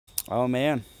Oh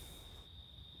man.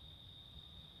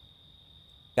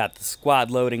 Got the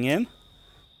squad loading in.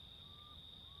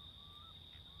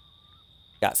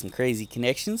 Got some crazy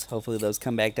connections. Hopefully those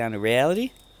come back down to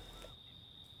reality.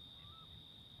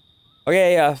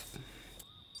 Okay,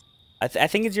 I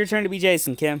think it's your turn to be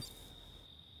Jason, Kim.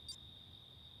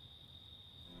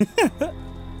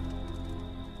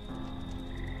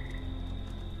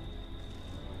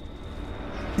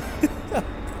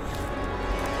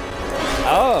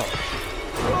 Oh.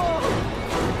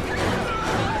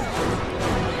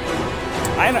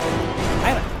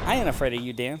 I ain't afraid of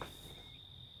you, Dan.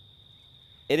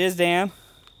 It is Dan.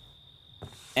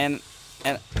 And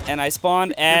I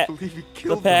spawned at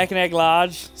the Pack and Egg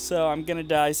Lodge, so I'm gonna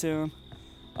die soon.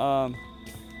 Damn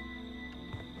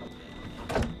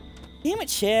it,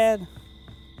 Chad.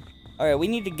 Alright, we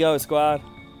need to go, squad.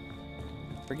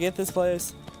 Forget this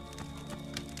place.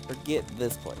 Forget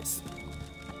this place.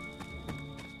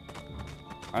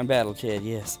 On Battle Chad,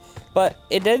 yes. But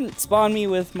it didn't spawn me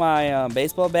with my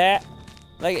baseball bat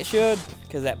like it should,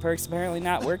 because that perk's apparently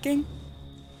not working.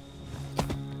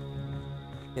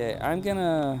 Okay, I'm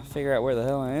gonna figure out where the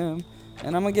hell I am,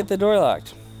 and I'm gonna get the door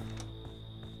locked.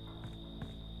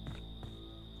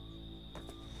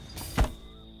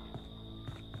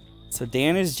 So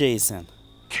Dan is Jason.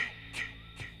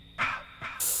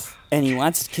 And he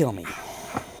wants to kill me. So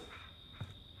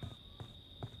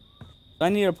I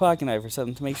need a pocket knife or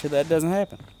something to make sure that doesn't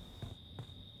happen.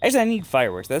 Actually, I need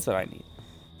fireworks. That's what I need.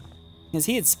 Because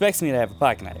he expects me to have a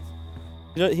pocket knife.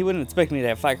 He wouldn't expect me to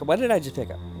have fire. What did I just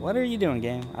pick up? What are you doing,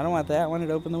 game? I don't want that. I wanted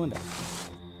to open the window.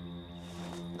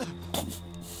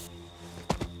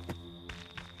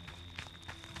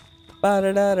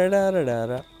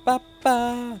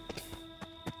 Ba-da-da-da-da-da-da-ba-ba.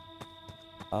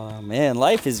 Oh man,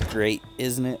 life is great,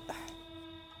 isn't it?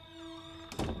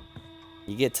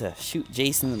 You get to shoot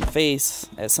Jason in the face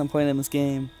at some point in this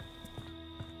game.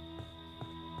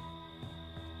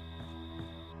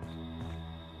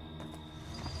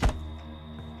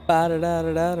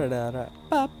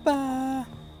 Ba-da-da-da-da-da-da-ba-ba.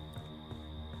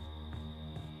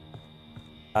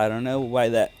 I don't know why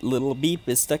that little beep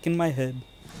is stuck in my head.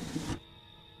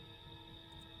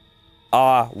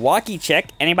 Walkie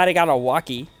check. Anybody got a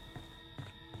walkie?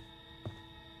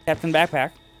 Captain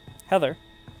Backpack. Heather.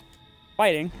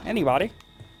 Fighting. Anybody?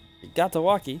 You got the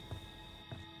walkie.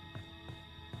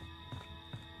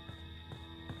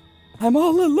 I'm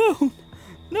all alone.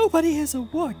 Nobody has a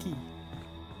walkie.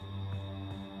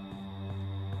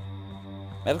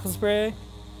 Medical spray?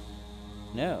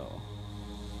 No.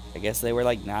 I guess they were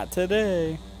like, not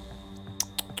today.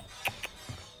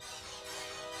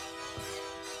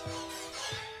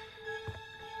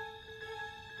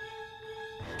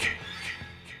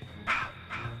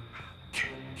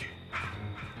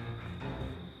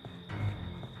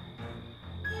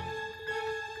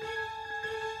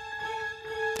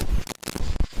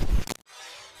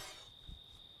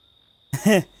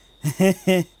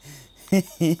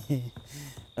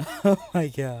 Oh my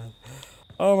god.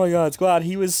 Oh my god, squad.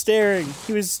 He was staring.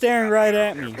 He was staring right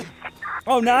at me.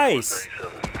 Oh, nice.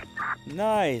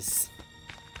 Nice.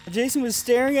 Jason was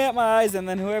staring at my eyes, and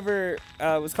then whoever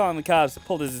was calling the cops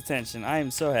pulled his attention. I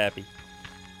am so happy.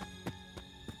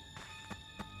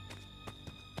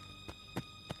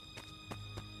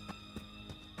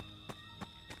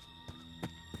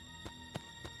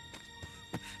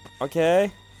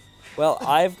 Okay. Well,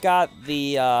 I've got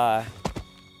the, I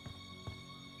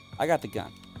got the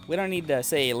gun. We don't need to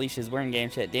say Alicia's wearing game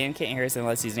chat. Dan can't hear us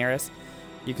unless he's near us.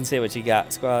 You can say what you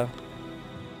got, squad.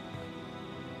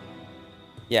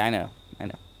 Yeah, I know.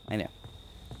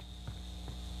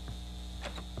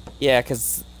 Yeah,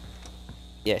 cause,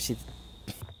 yeah, she,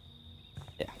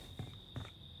 yeah.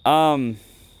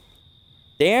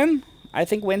 Dan, I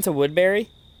think went to Woodbury.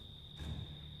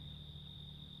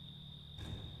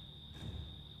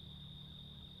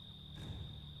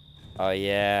 Oh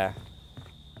yeah.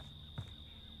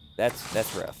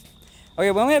 That's rough.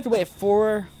 Okay, we only have to wait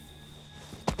 4.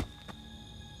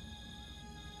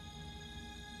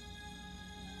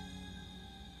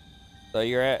 So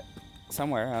you're at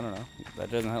somewhere, I don't know.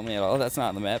 That doesn't help me at all. That's not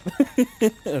on the map.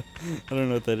 I don't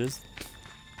know what that is.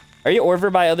 Are you ordered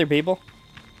by other people?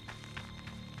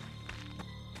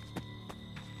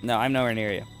 No, I'm nowhere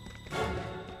near you.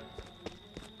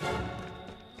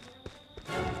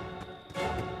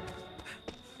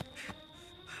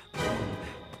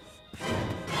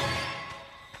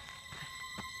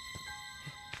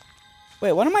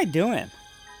 Wait, what am I doing?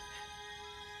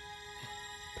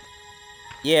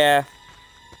 Yeah.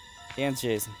 Dan's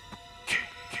Jason.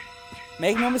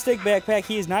 Make no mistake, Backpack,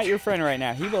 he is not your friend right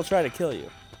now. He will try to kill you.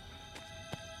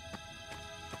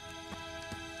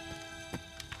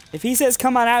 If he says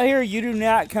come on out here, you do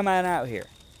not come on out here.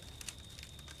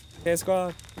 Okay,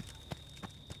 squad?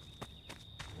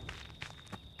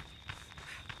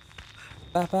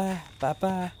 Ba-ba,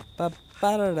 ba-ba,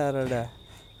 ba-ba-da-da-da-da.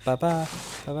 Ba-ba,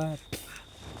 ba-ba.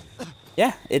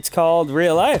 Yeah, it's called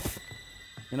real life.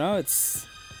 You know, it's...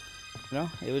 You know,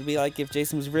 it would be like if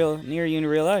Jason was near you in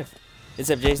real life.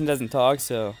 Except Jason doesn't talk,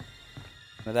 so...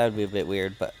 Well, that would be a bit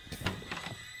weird, but...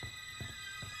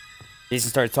 Jason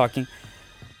starts talking.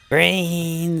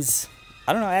 Brains!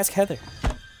 I don't know, ask Heather.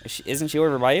 Isn't she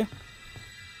over by you?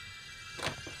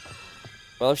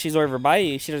 Well, if she's over by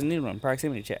you, she doesn't need one.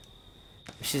 Proximity check.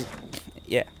 She's...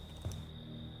 Yeah.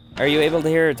 Are you able to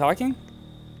hear her talking?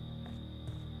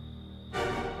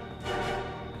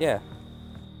 Yeah.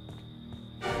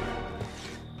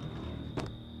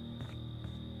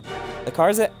 The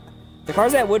car's at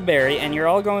Woodbury, and you're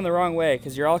all going the wrong way,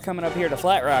 because you're all coming up here to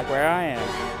Flat Rock, where I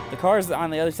am. The car's on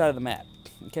the other side of the map.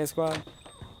 Okay, squad?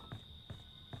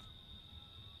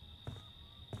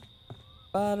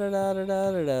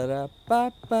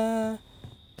 Ba-da-da-da-da-da-da-ba-ba.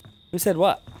 Who said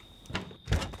what?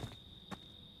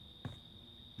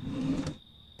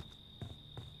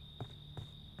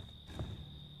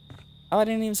 Oh, I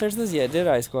didn't even search this yet, did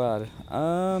I, squad?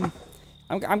 I'm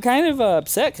kind of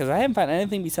upset because I haven't found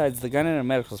anything besides the gun and a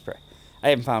medical spray. I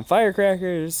haven't found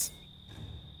firecrackers.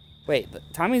 Wait,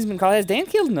 Tommy's been called. Has Dan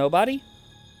killed nobody?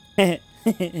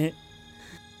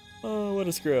 Oh, what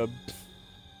a scrub.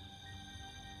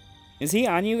 Is he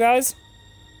on you guys?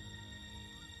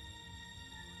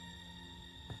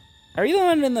 Are you the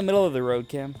one in the middle of the road,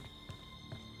 Kim?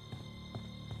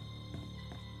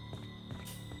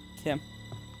 Kim?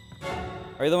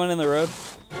 Are you the one in the road?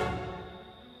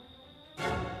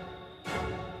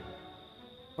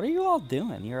 What are you all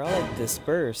doing? You're all like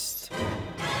dispersed.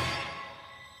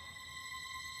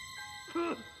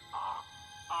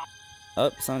 Oh,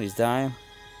 somebody's dying.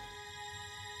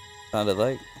 Sounded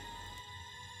like.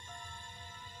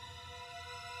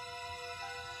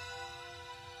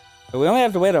 But we only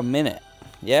have to wait a minute.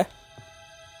 Yeah?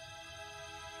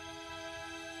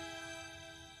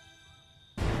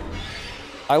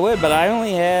 I would, but I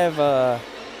only have a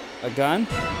gun.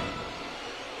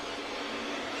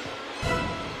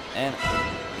 And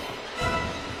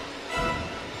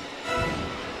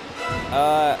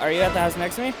are you at the house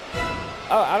next to me?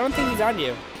 Oh, I don't think he's on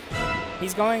you.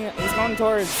 He's going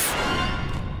towards...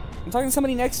 I'm talking to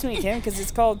somebody next to me, Kim, because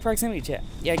it's called proximity chat.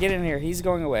 Yeah, get in here. He's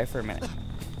going away for a minute.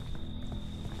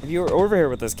 If you were over here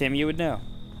with us, Kim, you would know.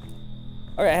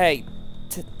 Okay, hey,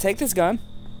 take this gun.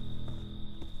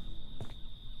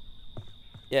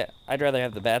 Yeah, I'd rather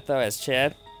have the bat, though, as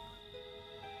Chad.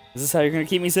 Is this how you're gonna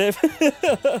keep me safe?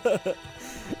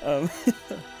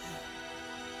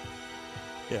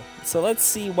 Yeah, so let's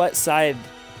see what side...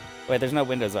 Wait, there's no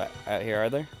windows out here, are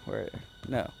there?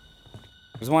 No.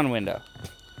 There's one window.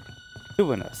 2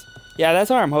 windows. Yeah, that's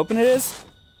where I'm hoping it is.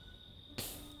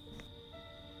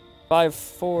 5,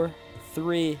 4,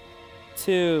 3,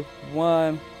 2,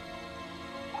 1.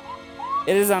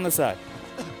 It is on the side.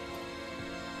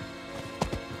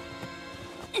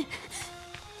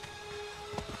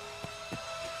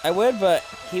 I would, but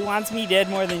he wants me dead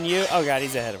more than you. Oh god,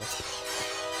 he's ahead of us.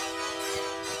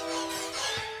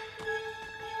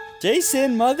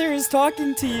 Jason, mother is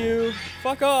talking to you.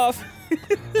 Fuck off.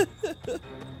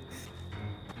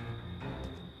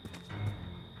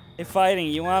 Hey, fighting,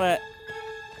 you wanna...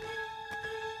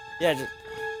 Yeah, just...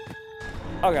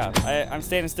 Oh god, I'm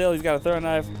standing still, he's got a throwing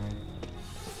knife.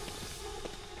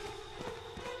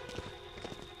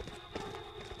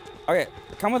 Okay,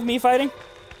 come with me, fighting.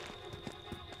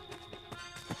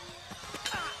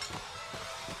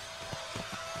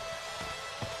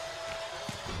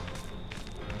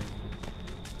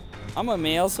 I'm a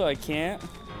male, so I can't.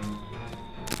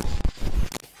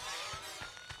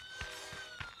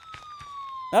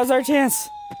 Now's our chance.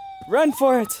 Run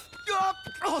for it.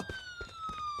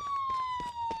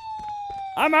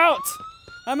 I'm out.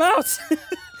 I'm out.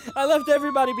 I left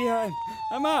everybody behind.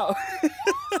 I'm out.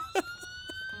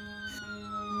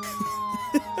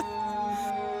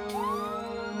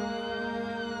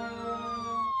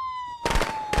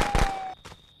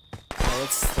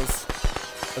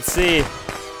 Let's see.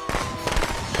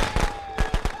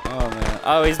 Oh man.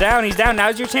 Oh, he's down. He's down.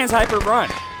 Now's your chance, Hyper. Run.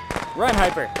 Run,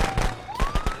 Hyper.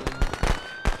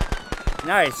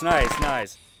 Nice, nice,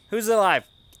 nice. Who's alive?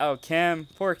 Oh, Kim.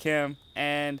 Poor Kim.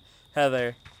 And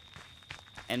Heather.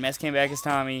 And Mess came back as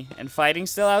Tommy. And Fighting's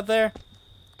still out there?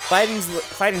 Fighting's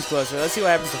closer. Let's see what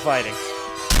happens to Fighting.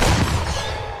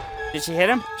 Did she hit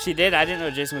him? She did. I didn't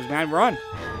know Jason was behind. Run.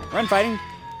 Run, Fighting.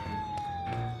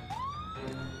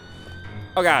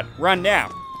 Oh god, run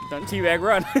now. Don't teabag,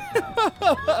 run.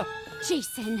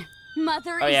 Jason,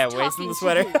 Mother Oh yeah, is wasting the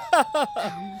talking sweater. to you.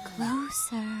 Come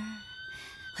closer.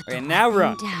 Put the Okay, now weapon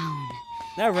run. down.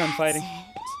 Now run, fighting.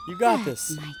 That's it. You got That's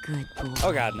this. my good boy.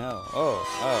 Oh god, no.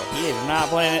 Oh, he is not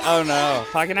playing it. Oh no.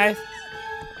 Pocket knife?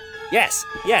 Yes,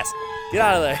 yes. Get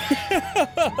out of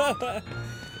there.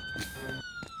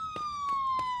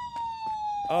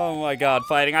 Oh my god,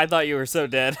 fighting. I thought you were so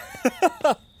dead.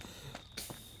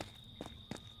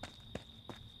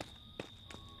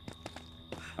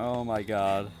 Oh my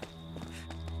god.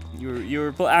 You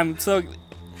were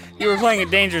playing a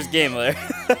dangerous game there.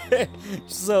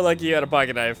 So lucky you had a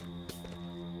pocket knife.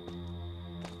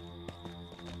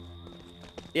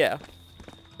 Yeah.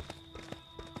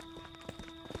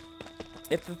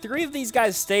 If the three of these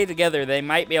guys stay together, they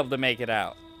might be able to make it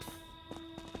out.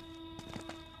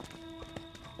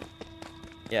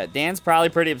 Yeah, Dan's probably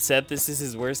pretty upset. This is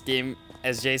his worst game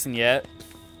as Jason yet.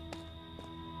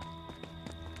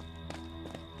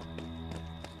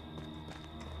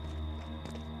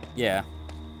 Yeah.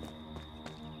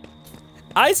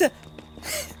 I said,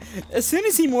 as soon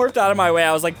as he morphed out of my way,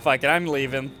 I was like, fuck it, I'm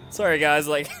leaving. Sorry, guys,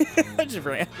 like, I just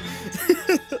ran.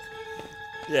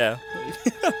 Yeah.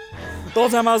 The whole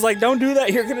time I was like, don't do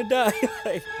that, you're gonna die.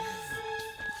 Like,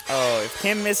 oh, if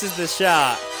Kim misses the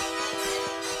shot.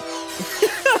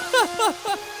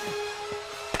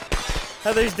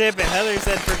 Heather's dipping. Heather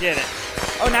said forget it.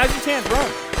 Oh, now's your chance,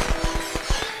 run.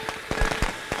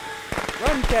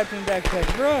 Run, Captain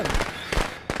Backpack, run.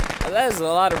 Oh, that is a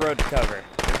lot of road to cover.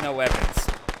 There's no weapons.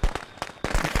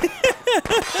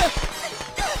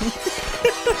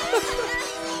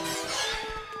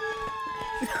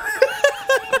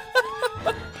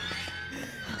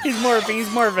 He's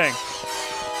morphing.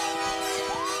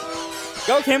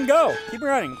 Go, Kim, go. Keep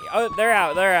running. Oh, they're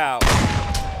out.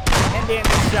 And Dan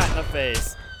gets shot in the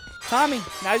face. Tommy,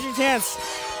 now's your chance.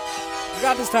 You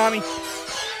got this, Tommy.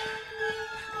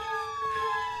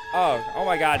 Oh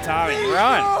my god, Tommy,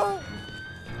 run.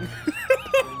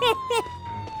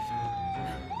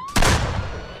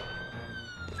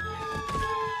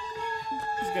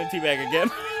 He's gonna teabag again.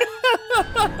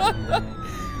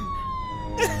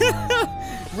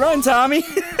 Run, Tommy.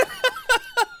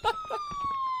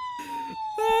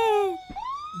 Oh.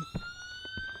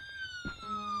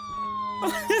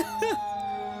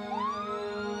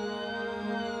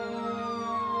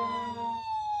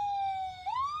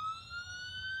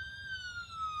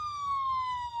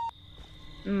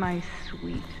 My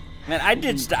sweet. Man, I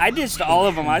ditched all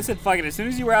of them. I said, fuck it. As soon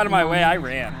as you were out of my way, I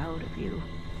ran. Proud of you.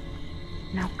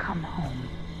 Now come home.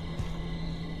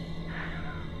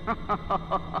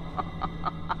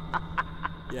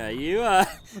 Yeah, you,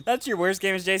 that's your worst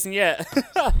game as Jason yet.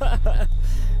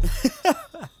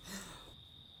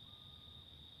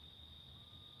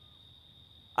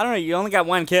 I don't know, you only got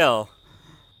one kill.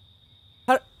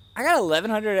 I got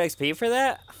 1100 XP for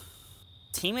that?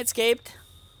 Team escaped?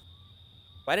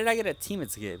 Why did I get a team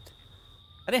escaped?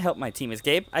 I didn't help my team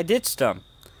escape. I ditched them.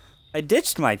 I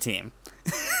ditched my team.